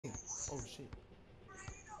Oh shit.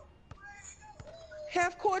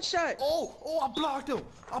 Half court shot. Oh, I blocked him.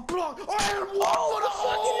 I blocked. Oh, the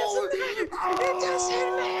fuck it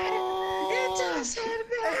doesn't matter. It doesn't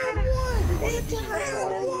matter. It doesn't matter.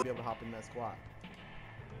 We'll be able to hop in that squad.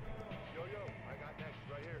 Yo, I got next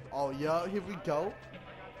right here. Oh yeah, here we go.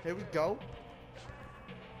 Here we go.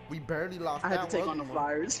 We barely lost. I had to take on the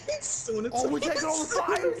Flyers. We taking on the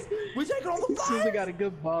Flyers. We taking on the As soon as I Flyers. got a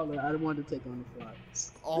good baller, I wanted to take on the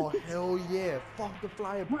Flyers. Oh hell yeah! Fuck the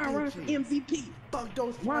Flyer bitches. MVP. Fuck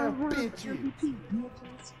those Flyer bitches.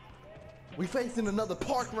 We facing another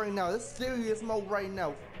park right now. It's serious mode right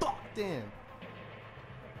now. Fuck them.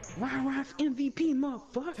 Ryan MVP,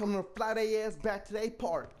 motherfucker. Tell them to fly their ass back to their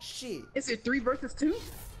park. Shit. Is it 3 versus 2?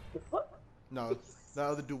 The fuck? No, the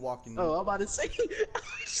other dude walking. Oh, I'm about to say.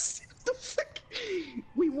 The fuck?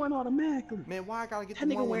 We won automatically. Man, why I gotta get That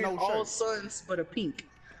the nigga one with wearing no all shirt? suns but a pink.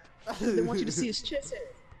 They want you to see his chest hair.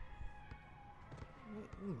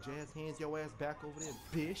 Jazz hands your ass back over there,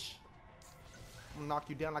 bitch. I'm gonna knock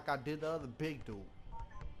you down like I did the other big dude.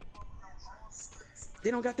 They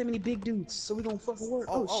don't got that many big dudes, so we gonna fucking work.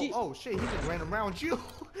 Oh shit. Oh shit, he just ran around you.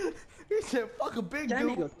 He said fuck a big That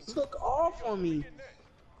dude. nigga took off on me.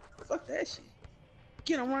 Fuck that shit.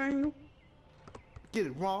 Get him, Ryan. Get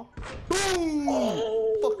it wrong. Boom!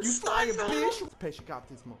 Oh, Fuck you, flying bitch. Patient got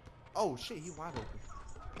this mo. Oh shit, he wide open.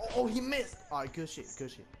 Oh, he missed. Alright, good shit, good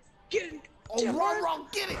shit. Get it. Oh, wrong,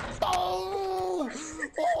 get it! Oh,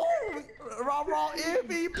 wrong,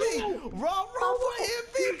 MVP! Wrong for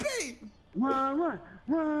MVP! Run.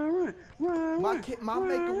 My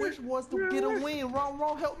make-a-wish was to get a win.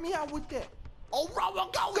 Wrong, help me out with that. Oh, wrong, go!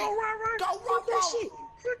 Go, Run. Go, Fuck that shit.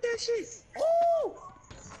 Fuck that shit.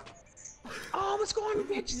 Oh, let's go on the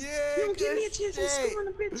bitch. Yeah, you don't give me a good chance to shit. score on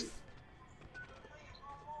the bitch.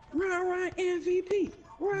 Run, MVP.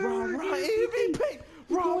 Wrong, MVP!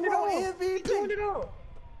 Wrong, MVP! Doing it all.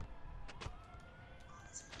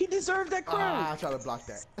 He deserved that crown. I try to block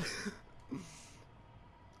that.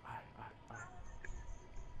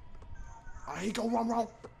 Alright, he go wrong.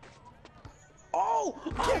 Oh!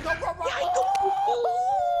 Can't go wrong.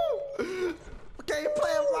 Can't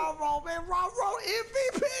play wrong, man. Wrong,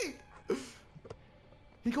 MVP!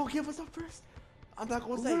 He gonna give us up first? I'm not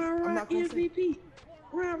gonna say. I'm not gonna say. MVP.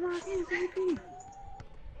 Run, MVP.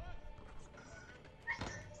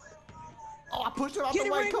 Oh, I pushed him out Get the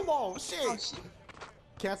it way. right. Come on, shit. Oh, shit.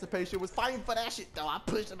 Cancer patient was fighting for that shit though. I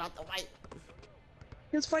pushed him out the way.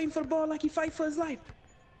 He was fighting for the ball like he fight for his life.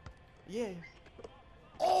 Yeah.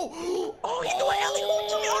 Oh, he threw an alley-oop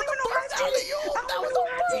to me. I don't even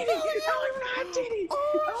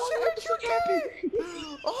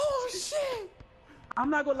know Oh shit! I'm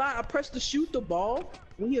not gonna lie, I pressed to shoot the ball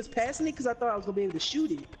when he was passing it because I thought I was gonna be able to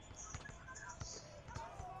shoot it.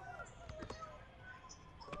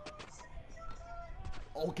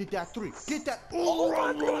 Oh, get that 3. Get that. Oh,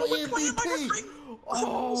 MVP.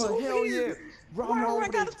 Oh, hell yeah.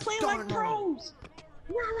 Ryan got us playing like pros.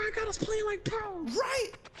 Ryan got us playing like pros.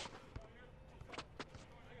 Right.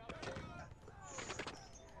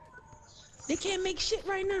 They can't make shit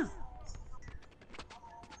right now.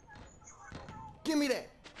 Give me that.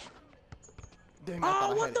 Damn,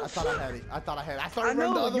 Oh, what the I thought I had it. I started I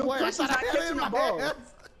running the know, other your way. I person's thought I not had it catching in the my ball. hands.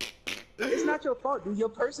 It's not your fault, dude. Your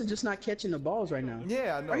person just not catching the balls right now.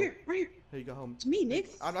 Yeah, I know. Right here. Here you go home. It's me, Nick.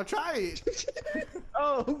 I'm trying.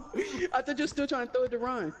 Oh, I thought you're still trying to throw it to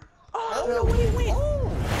Ryan. Oh, no, he went.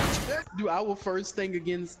 Oh. Dude, our first thing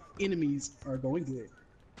against enemies are going good.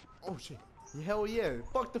 Oh shit. Hell yeah.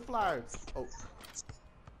 Fuck the Flyers. Oh.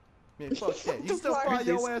 Man, fuck that. You The still fly Flyers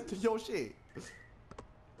your is- ass to your shit. Here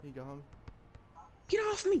you go, homie. Get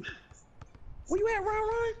off me. Where you at,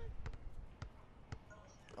 Ryan?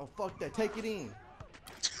 Oh, fuck that. Take it in.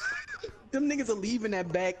 Them niggas are leaving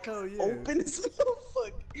that back yeah. open as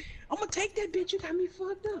motherfucker. I'm gonna take that bitch. You got me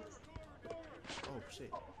fucked up. Oh shit.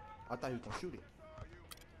 I thought he was gonna shoot it.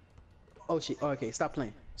 Oh shit. Oh, okay, stop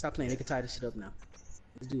playing. Stop playing. They can tie this shit up now.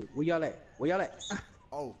 Let's do it. Where y'all at? Where y'all at?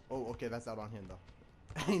 Oh, okay. That's out on him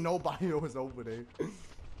though. Ain't nobody that was over there.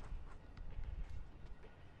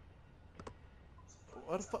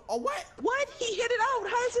 What the fuck? Oh, what? What? He hit it out.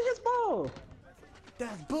 How is it his ball?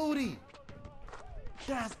 That's booty.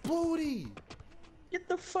 That's booty. Get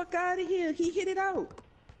the fuck out of here. He hit it out.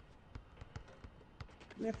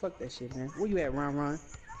 Man, fuck that shit, man. Where you at, Ron?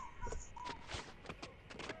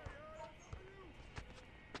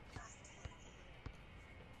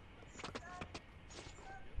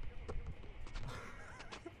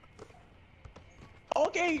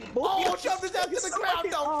 Okay, Oh, shove his ass to the ground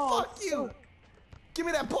though. Oh, Fuck you. Give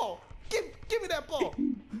me that ball. Give me that ball.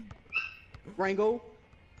 Rango.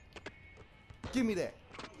 Give me that.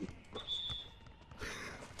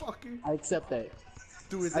 motherfucker. I accept that.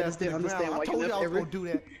 Threw his I ass just to the didn't ground. understand why I you told you left I was every- gonna do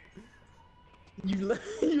that.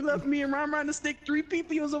 You left me and Ryan to stick 3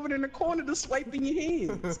 people. You was over there in the corner to swipe in your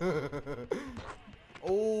hands.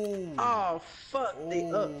 Oh. Oh fuck, they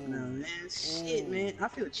up Oh. now, man. Shit, Oh. man. I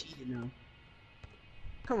feel cheated now.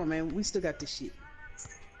 Come on, man. We still got this shit.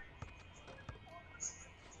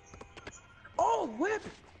 Oh, weapon.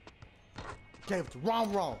 Gave it to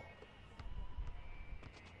wrong.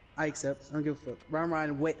 I accept. I don't give a fuck.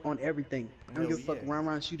 Ryan wet on everything. I don't Hell give a fuck. yeah.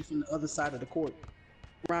 Ryan shoot it from the other side of the court.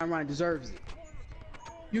 Ryan deserves it.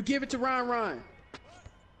 You give it to Ryan.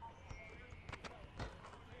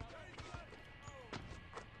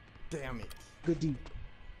 Damn it. Good D.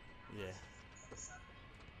 Yeah.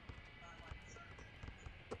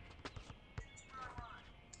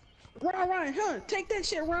 Ryan, huh? Take that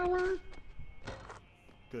shit, Ryan.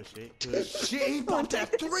 Good shit. Good shit. He bumped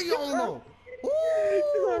that 3 on him. Come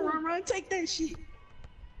Woo! on, Ryan, take that shit.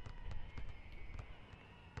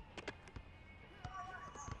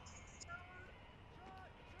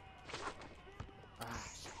 Ah,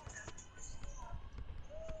 shit.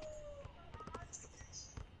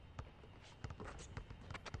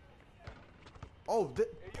 Oh,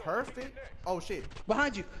 perfect. Oh shit.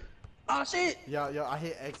 Behind you. Oh shit. Yeah, I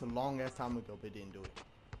hit X a long ass time ago, but it didn't do it.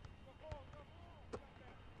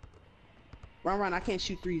 Ryan, I can't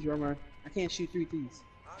shoot threes, Ryan. I can't shoot 3 threes.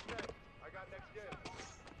 I'm next. I got next game.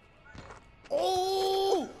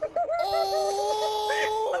 Oh!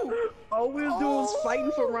 Oh! All we was doing was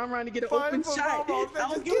fighting for Ryan to get an open shot. Ron, I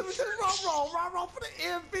don't just give give a it to Ron for the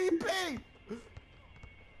MVP.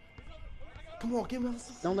 Come on, give me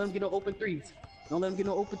some. Don't let him get no open threes. Don't let him get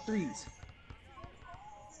no open threes.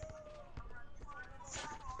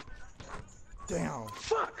 Damn.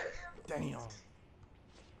 Fuck. Damn.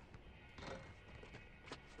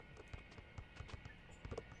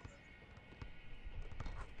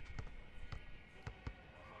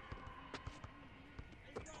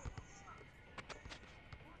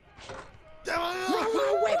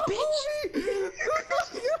 Run, wet bitch.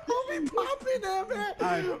 You homie popping that, man.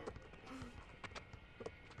 Alright.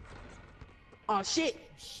 Oh shit.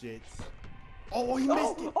 Shit. Oh, he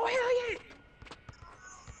missed it. Oh hell yeah.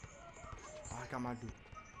 I got my dude.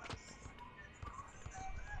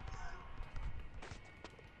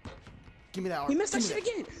 Give me that. He missed that Give me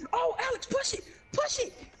shit again. Oh, Alex, push it. Push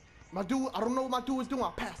it. My dude, I don't know what my dude was doing.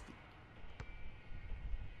 I passed it.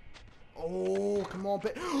 Oh, come on,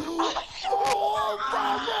 baby. Oh,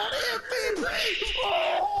 Ron, MVP.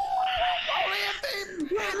 Oh,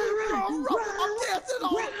 I'm dancing on.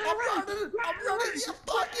 I'm running. Yeah,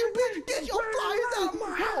 fuck you, bitch. Get your flyers out of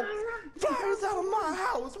my house. Flyers out of my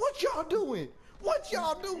house. What y'all doing? What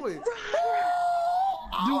y'all doing?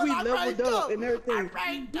 Dude, we I leveled ranked up and everything. I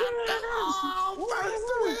ranked up. Oh,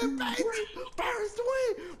 first win, baby. First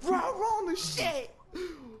win. Ron the shit.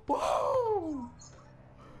 Whoa.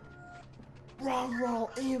 Ron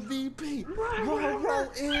MVP. Ron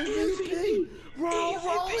MVP. Ron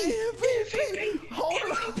MVP. Hold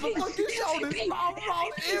up the fucking shoulders. Ron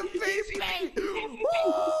MVP.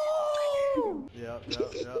 Woo! Yep.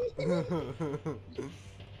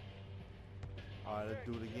 Alright, let's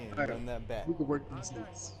do it again. Alright. Run that back. We can work these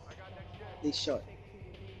things. They short.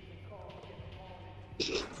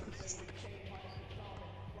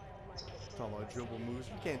 Talking about dribble moves.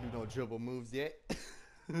 You can't do no dribble moves yet.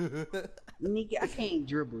 Nigga, I can't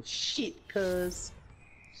dribble shit, cuz.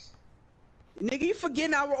 Nigga, you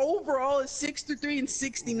forgetting our overall is 63 and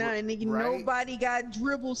 69, nigga. Right. Nobody got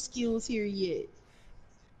dribble skills here yet.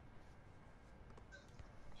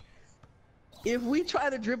 If we try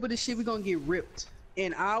to dribble this shit, we're gonna get ripped.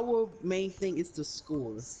 And our main thing is to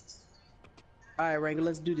score. Alright, Wrangler,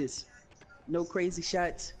 let's do this. No crazy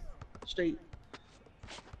shots. Straight.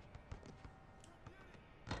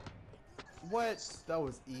 What? That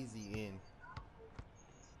was easy in.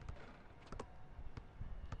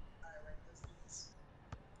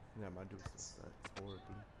 Yeah, my dude sucks horribly.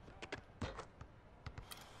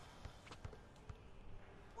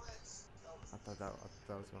 I thought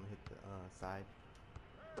I was gonna hit the side.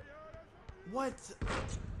 What?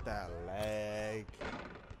 That lag.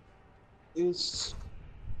 It's.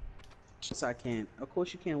 Yes, I can. Of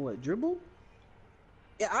course, you can. What? Dribble?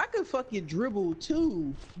 Yeah, I could fucking dribble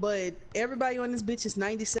too, but everybody on this bitch is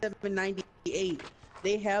 97, 98.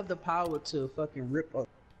 They have the power to fucking rip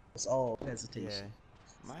us all. Hesitation. Yeah.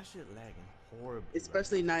 My shit lagging horribly.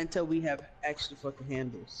 Especially not until we have extra fucking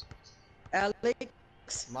handles.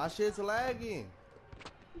 Alex. My shit's lagging.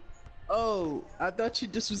 Oh, I thought you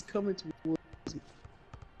just was coming towards me.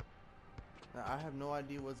 I have no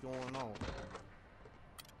idea what's going on.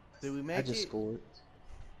 Did we make it? I just scored.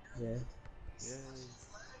 Yeah. Yes.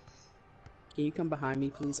 Can you come behind me,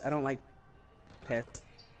 please? I don't like pass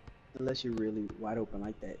unless you're really wide open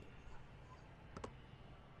like that.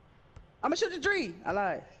 I'ma shoot the tree. I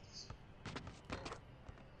lied.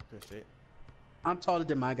 Good shit. I'm taller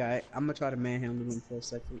than my guy. I'm gonna try to manhandle him for a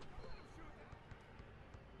second.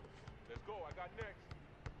 Let's go. I got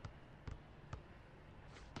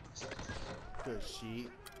next. Good shit.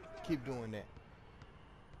 Keep doing that.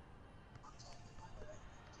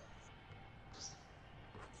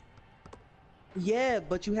 Yeah,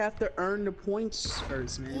 but you have to earn the points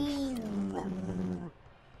first, man.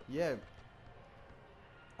 Yeah.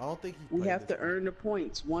 I don't think he We played have to this one. earn the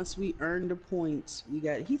points. Once we earn the points, we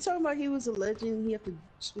got. He talking about he was a legend. He have to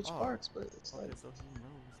switch Oh, parts, but it's Okay, like so he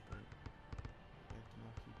knows, but acting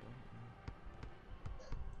like he don't know.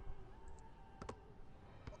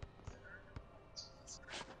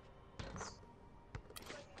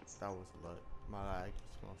 That was luck. My lag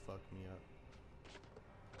is gonna fuck me up.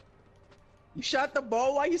 you shot the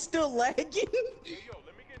ball while you still lagging. Yo,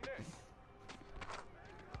 let me get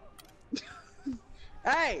next.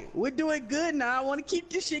 Hey, we're doing good now. I want to keep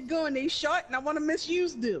this shit going. They shot, and I want to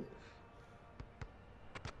misuse them.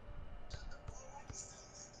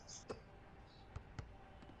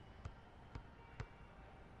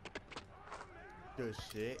 Good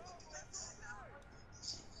shit.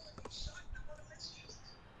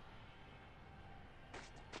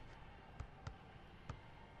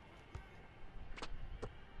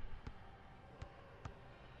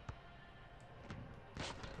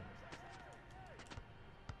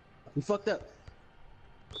 We fucked up.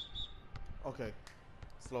 Okay.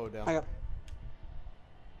 Slow it down. I got.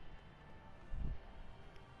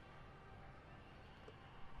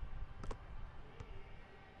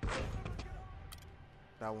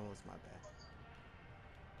 That one was my bad.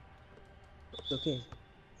 It's okay.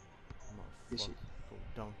 This Motherfucker shit. go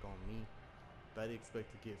dunk on me. Better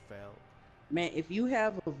expect to get fouled. Man, if you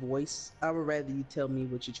have a voice, I would rather you tell me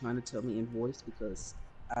what you're trying to tell me in voice because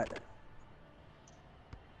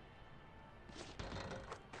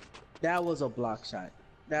that was a block shot.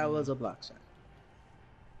 That was a block shot.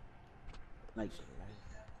 Like,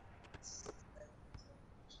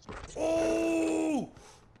 Oh!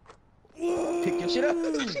 pick your shit up.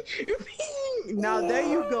 Now there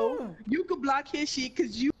you go. You can block his shit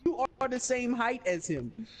because you are the same height as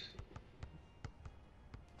him.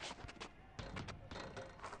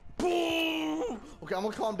 Boom! Okay, I'm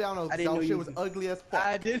gonna calm down. I That didn't know shit you was was- ugly as fuck.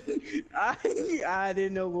 I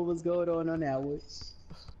didn't know what was going on that one.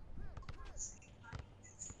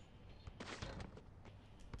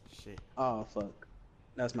 Shit. Oh fuck,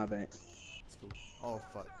 that's my bad. It's cool. Oh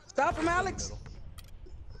fuck. Stop him, In the Alex. middle.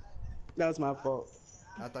 That was my fault.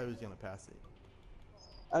 I thought he was gonna pass it.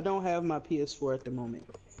 I don't have my PS4 at the moment.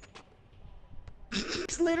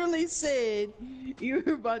 It's literally said you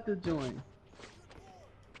were about to join.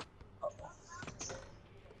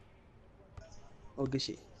 Oh, good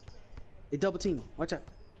shit. They double team. Watch out.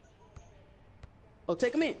 Oh,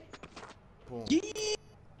 take him in. Boom. Yeah.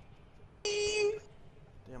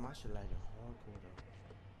 Damn, I should like a hardcore though.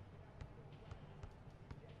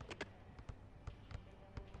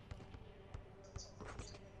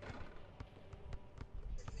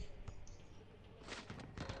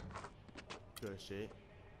 Good shit.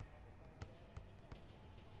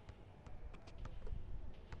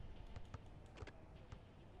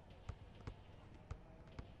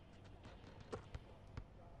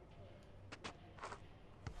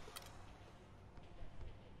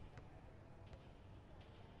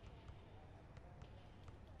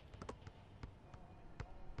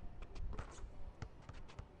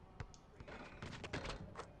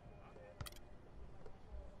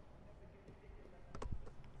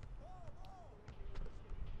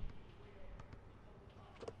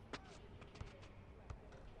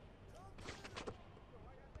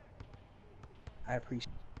 I appreciate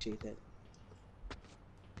that.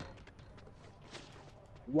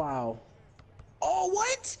 Wow. Oh,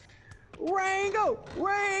 what? Rango!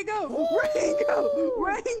 Rango! Rango!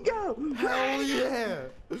 Rango! Hell yeah!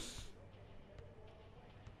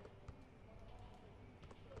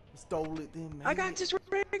 Stole it then, man. I got this,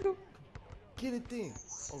 Rango. Get it then.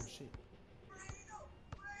 Oh shit.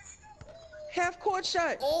 Half court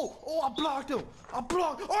shot. Oh, I blocked him. I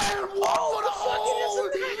blocked. Oh, Oh, the fuck, it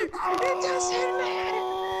doesn't matter. It doesn't matter.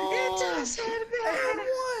 It doesn't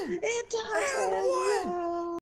matter. And It doesn't one.